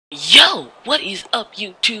Yo, what is up,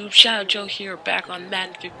 YouTube? Shadow Joe here, back on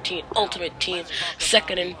Madden 15 Ultimate Team,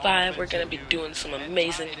 2nd and 5. We're going to be doing some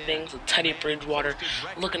amazing things with Teddy Bridgewater,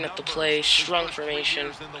 looking at the play, strong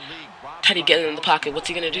formation. Teddy getting in the pocket. What's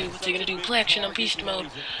he going to do? What's he going to do? Play action on beast mode.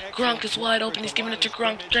 Gronk is wide open. He's giving it to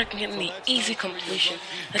Gronk, getting the easy completion.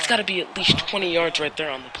 That's got to be at least 20 yards right there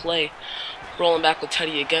on the play. Rolling back with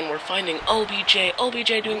Teddy again. We're finding OBJ.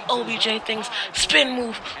 OBJ doing OBJ things. Spin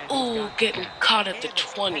move. Ooh, getting caught at the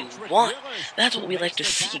 21. That's what we like to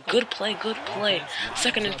see. Good play, good play.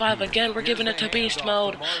 2nd and 5 again. We're giving it to beast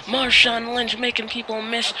mode. Marshawn Lynch making people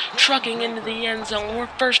miss. Trucking into the end zone. We're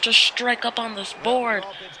first to strike up on this board.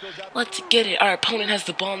 Let's get it. Our opponent has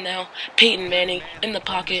the ball now. Peyton Manning in the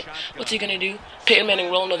pocket. What's he going to do? Peyton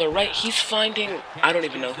Manning rolling to the right. He's finding, I don't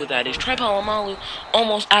even know who that is. Polamalu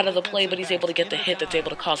almost out of the play, but he's able to get the hit that's able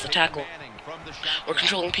to cause the tackle. We're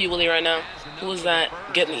controlling P. Willie right now. Who was that?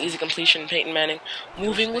 Getting the easy completion, Peyton Manning.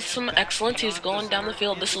 Moving with some excellence. He's going down the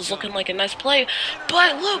field. This is looking like a nice play.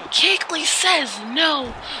 But Luke Kuechly says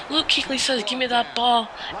no. Luke Kuechly says, give me that ball.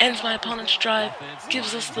 Ends my opponent's drive.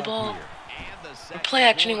 Gives us the ball. We're play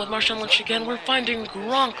actioning with Marshawn Lynch again. We're finding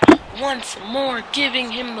Gronk once more,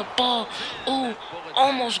 giving him the ball. Ooh,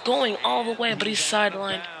 almost going all the way, but he's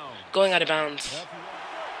sidelined. Going out of bounds.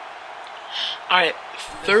 Alright,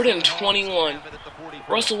 3rd and 21.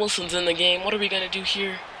 Russell Wilson's in the game. What are we going to do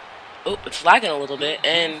here? Oh, it's lagging a little bit,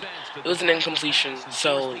 and it was an incompletion.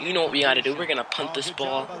 So, you know what we got to do. We're going to punt this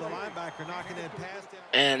ball.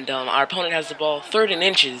 And our opponent has the ball. 3rd and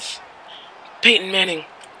inches. Peyton Manning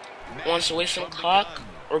wants to waste some clock.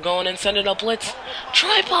 We're going and sending a blitz.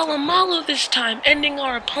 Try Polamalu this time, ending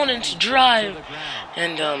our opponent's drive.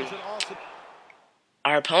 And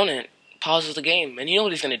our opponent pauses the game, and you know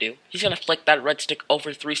what he's going to do? He's going to flick that red stick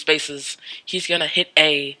over 3 spaces. He's going to hit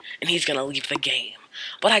A, and he's going to leave the game.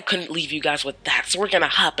 But I couldn't leave you guys with that, so we're going to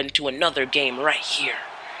hop into another game right here.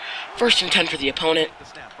 1st and 10 for the opponent.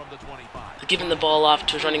 Giving the ball off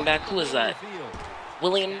to his running back. Who is that?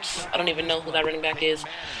 Williams? I don't even know who that running back is.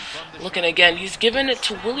 Looking again. He's giving it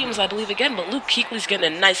to Williams, I believe, again, but Luke Kuechly's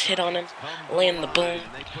getting a nice hit on him. Laying the boom.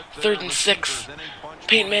 3rd and 6.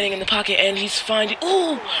 Peyton Manning in the pocket, and he's finding...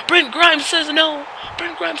 Ooh! Brent Grimes says no!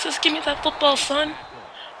 Brent Grimes says, give me that football, son.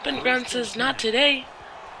 Brent Grimes says, not today.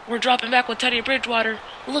 We're dropping back with Teddy Bridgewater.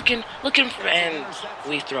 Looking for... And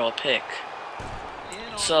we throw a pick.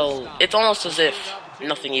 So, it's almost as if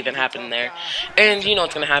nothing even happened there. And you know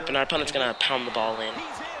what's going to happen. Our opponent's going to pound the ball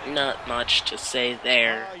in. Not much to say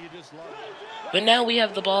there. But now we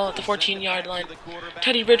have the ball at the 14-yard line.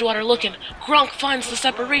 Teddy Bridgewater looking. Gronk finds the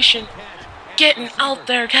separation. Getting out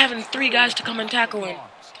there, having 3 guys to come and tackle him.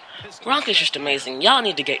 Gronk is just amazing. Y'all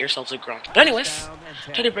need to get yourselves a Gronk. But anyways,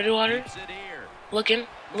 Teddy Bridgewater looking.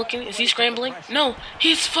 Is he scrambling? No,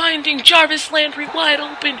 he's finding Jarvis Landry wide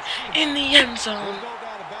open in the end zone.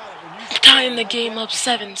 Tying the game up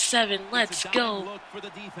 7-7. Let's go.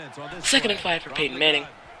 2nd and 5 for Peyton Manning.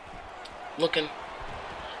 Looking.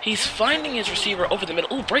 He's finding his receiver over the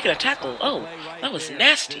middle. Ooh, breaking a tackle. Oh, that was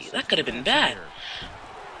nasty. That could have been bad.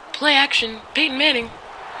 Play action. Peyton Manning.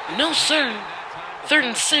 No, sir. 3rd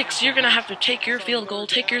and 6. You're going to have to take your field goal.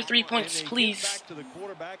 Take your 3 points, please.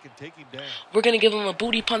 We're going to give him a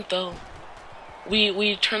booty punt, though.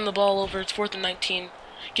 We turn the ball over. It's 4th and 19.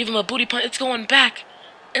 Give him a booty punt. It's going back.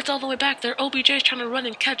 It's all the way back there. OBJ's trying to run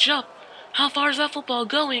and catch up. How far is that football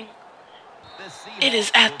going? It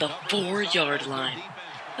is at the 4-yard line.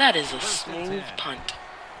 That is a smooth punt.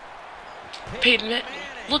 Peyton Manning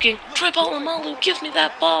looking. Polamalu gives me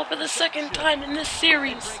that ball for the 2nd time in this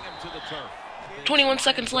series. 21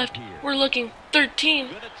 seconds left. We're looking. 13.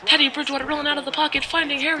 Teddy Bridgewater rolling out of the pocket,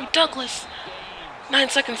 finding Harry Douglas. 9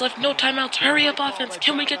 seconds left. No timeouts. Hurry up, offense.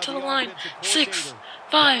 Can we get to the line? 6,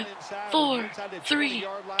 5, 4, 3,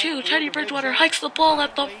 2. Teddy Bridgewater hikes the ball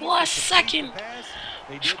at the last second.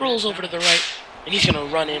 Scrolls over to the right, and he's going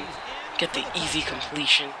to run in. Get the easy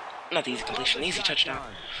completion. Not the easy completion, the easy touchdown.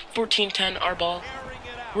 14-10, our ball.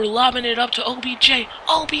 We're lobbing it up to OBJ.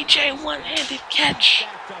 OBJ, one-handed catch.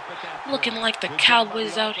 Looking like the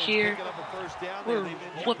Cowboys out here. We're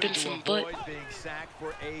whooping some butt.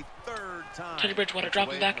 Teddy Bridgewater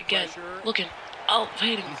dropping back again. Looking. Oh,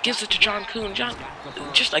 Hayden gives it to John Kuhn. John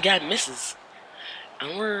just again misses.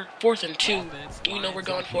 And we're 4th and 2. You know we're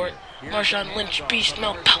going for it. Marshawn Lynch, beast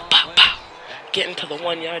mode. Pow, pow, pow. Getting to the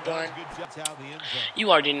 1-yard line. You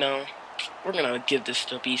already know. We're going to give this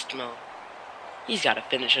to Beast Mode. He's got to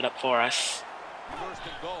finish it up for us.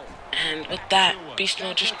 And with that, Beast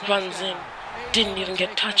Mode just runs in. Didn't even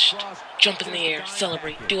get touched. Jump in the air.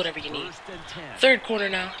 Celebrate. Do whatever you need. 3rd quarter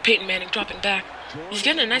now. Peyton Manning dropping back. He's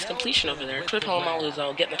getting a nice completion over there. Polamalu,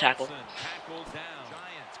 though, getting the tackle.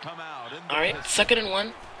 Alright, 2nd and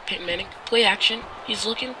 1. Peyton Manning, play action. He's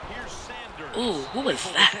looking. Ooh, who was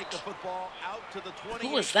that? Who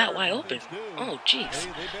was that wide open? Oh, jeez.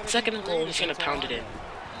 2nd and goal, he's going to pound it in.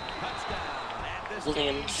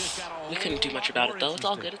 Williams, we couldn't do much about it, though. It's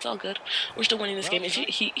all good, it's all good. We're still winning this game.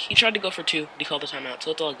 He tried to go for 2, he called the timeout,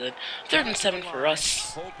 so it's all good. 3rd and 7 for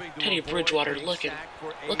us. Teddy Bridgewater looking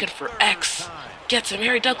for X. Gets him,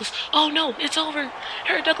 Harry Douglas. Oh, no, it's over.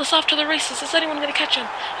 Harry Douglas off to the races. Is anyone going to catch him?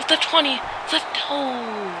 It's the 20.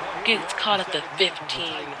 Oh, gets caught at the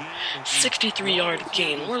 15. 63-yard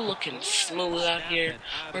gain. We're looking smooth out here.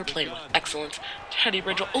 We're playing with excellence. Teddy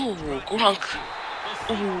Bridgewater. Oh, Gronk.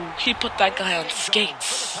 Ooh, he put that guy on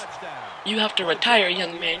skates. You have to retire,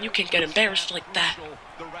 young man. You can't get embarrassed like that.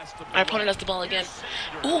 Our opponent has the ball again.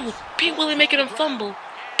 Ooh, Pete Willie making him fumble.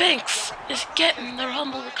 Banks is getting their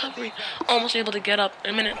humble recovery. Almost able to get up.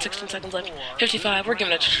 A minute and 16 seconds left. 55. We're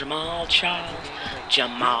giving it to Jamal Charles.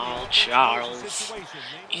 Jamal Charles.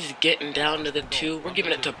 He's getting down to the 2. We're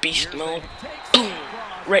giving it to beast mode. Boom.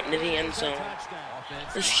 Right into the end zone.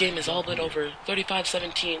 This game is all but over.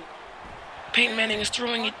 35-17. Peyton Manning is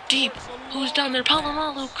throwing it deep. Who's down there?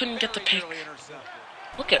 Polamalu couldn't get the pick.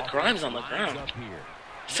 Look at Grimes on the ground.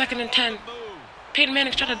 2nd and 10. Peyton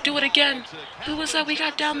Manning's trying to do it again. Who was that we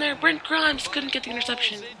got down there? Brent Grimes couldn't get the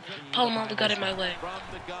interception. Polamalu got in my way.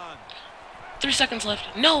 3 seconds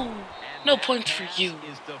left. No! No points for you.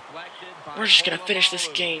 We're just going to finish this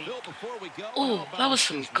game. Ooh, that was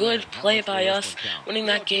some good play by us. Winning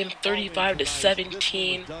that game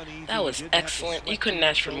 35-17. That was excellent. You couldn't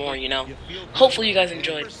ask for more, you know. Hopefully you guys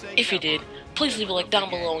enjoyed. If you did, please leave a like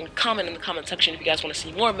down below and comment in the comment section if you guys want to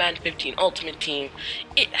see more Madden 15 Ultimate Team.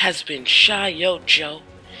 It has been Shy Yo Joe.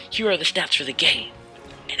 Here are the stats for the game.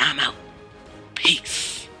 And I'm out.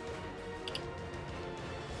 Peace.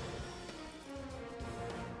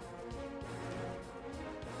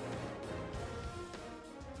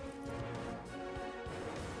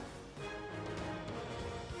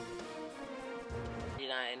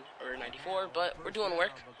 Or 94, but we're doing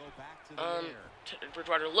work.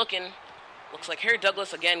 Bridgewater looks like Harry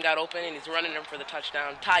Douglas again got open and he's running him for the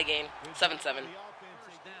touchdown. Tie game, 7-7.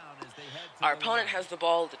 Our opponent has the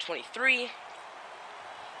ball at the 23.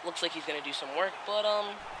 Looks like he's gonna do some work, but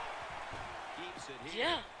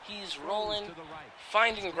yeah, he's rolling,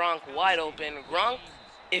 finding Gronk wide open. Gronk,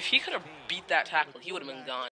 if he could have beat that tackle, he would have been gone.